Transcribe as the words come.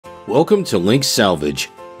Welcome to Link's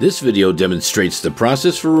Salvage. This video demonstrates the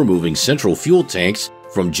process for removing central fuel tanks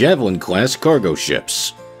from Javelin-class cargo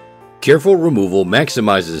ships. Careful removal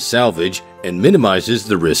maximizes salvage and minimizes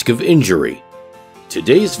the risk of injury.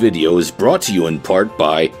 Today's video is brought to you in part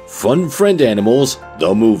by Fun Friend Animals,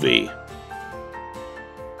 the movie.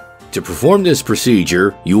 To perform this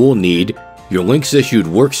procedure, you will need your Link's issued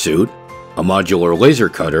work suit, a modular laser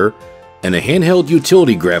cutter, and a handheld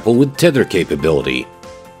utility grapple with tether capability.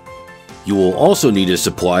 You will also need a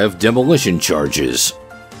supply of demolition charges.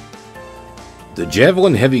 The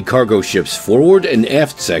Javelin heavy cargo ship's forward and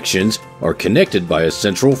aft sections are connected by a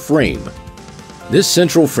central frame. This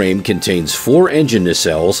central frame contains 4 engine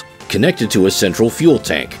nacelles connected to a central fuel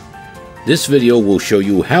tank. This video will show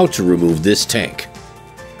you how to remove this tank.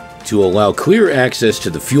 To allow clear access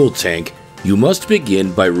to the fuel tank, you must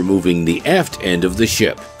begin by removing the aft end of the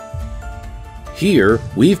ship. Here,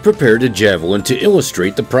 we've prepared a Javelin to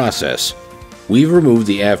illustrate the process. We've removed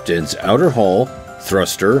the aft end's outer hull,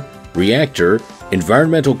 thruster, reactor,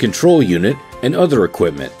 environmental control unit, and other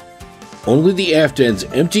equipment. Only the aft end's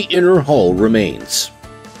empty inner hull remains.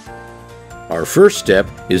 Our first step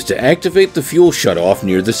is to activate the fuel shutoff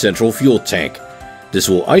near the central fuel tank. This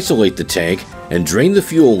will isolate the tank and drain the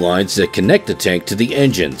fuel lines that connect the tank to the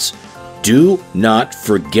engines. Do not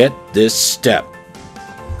forget this step.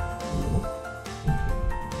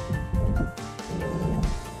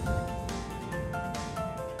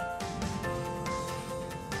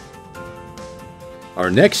 Our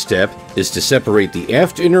next step is to separate the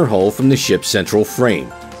aft inner hull from the ship's central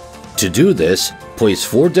frame. To do this, place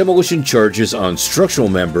 4 demolition charges on structural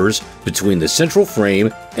members between the central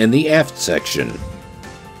frame and the aft section.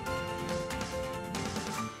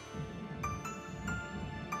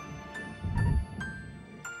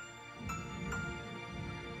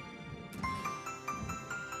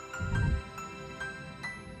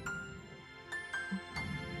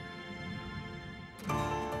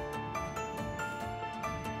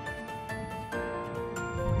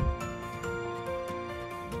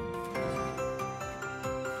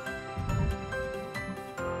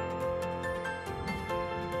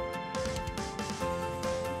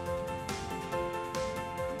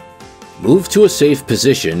 Move to a safe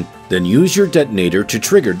position, then use your detonator to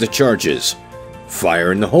trigger the charges.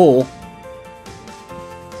 Fire in the hole.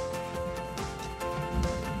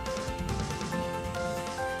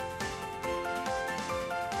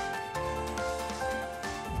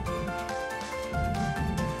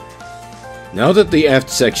 Now that the aft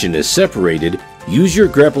section is separated, use your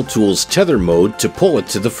grapple tool's tether mode to pull it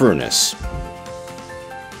to the furnace.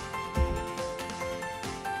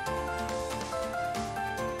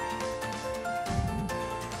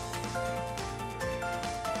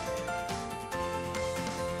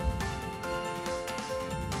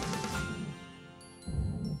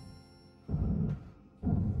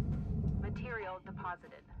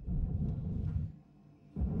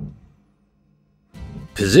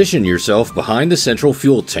 Position yourself behind the central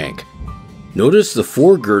fuel tank. Notice the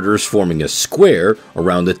 4 girders forming a square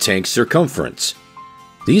around the tank's circumference.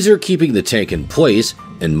 These are keeping the tank in place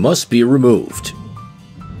and must be removed.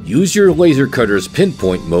 Use your laser cutter's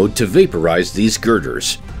pinpoint mode to vaporize these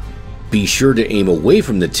girders. Be sure to aim away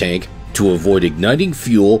from the tank to avoid igniting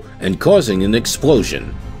fuel and causing an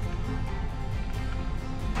explosion.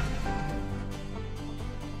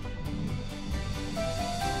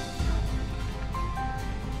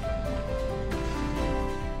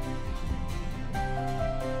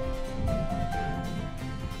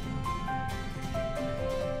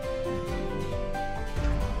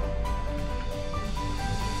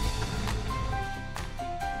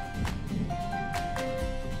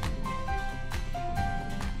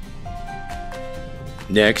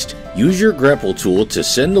 Next, use your grapple tool to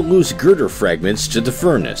send the loose girder fragments to the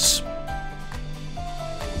furnace.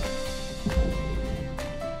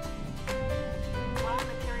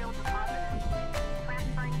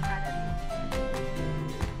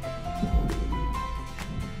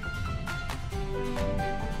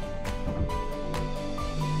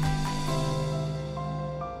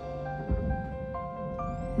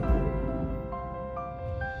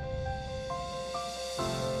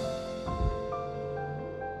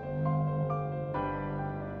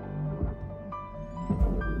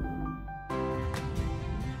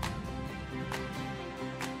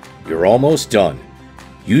 You're almost done.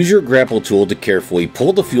 Use your grapple tool to carefully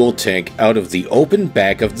pull the fuel tank out of the open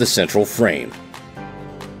back of the central frame.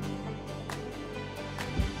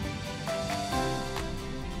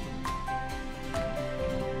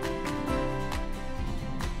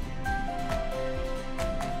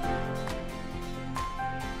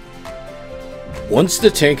 Once the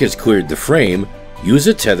tank has cleared the frame, use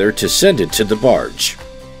a tether to send it to the barge.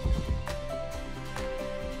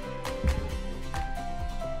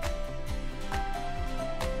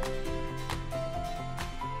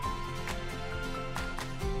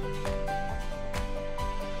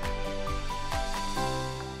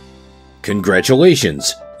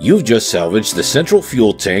 Congratulations! You've just salvaged the central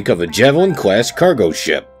fuel tank of a Javelin-class cargo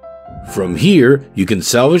ship. From here, you can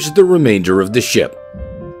salvage the remainder of the ship.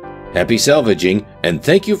 Happy salvaging, and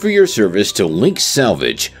thank you for your service to Link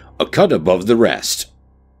Salvage, a cut above the rest.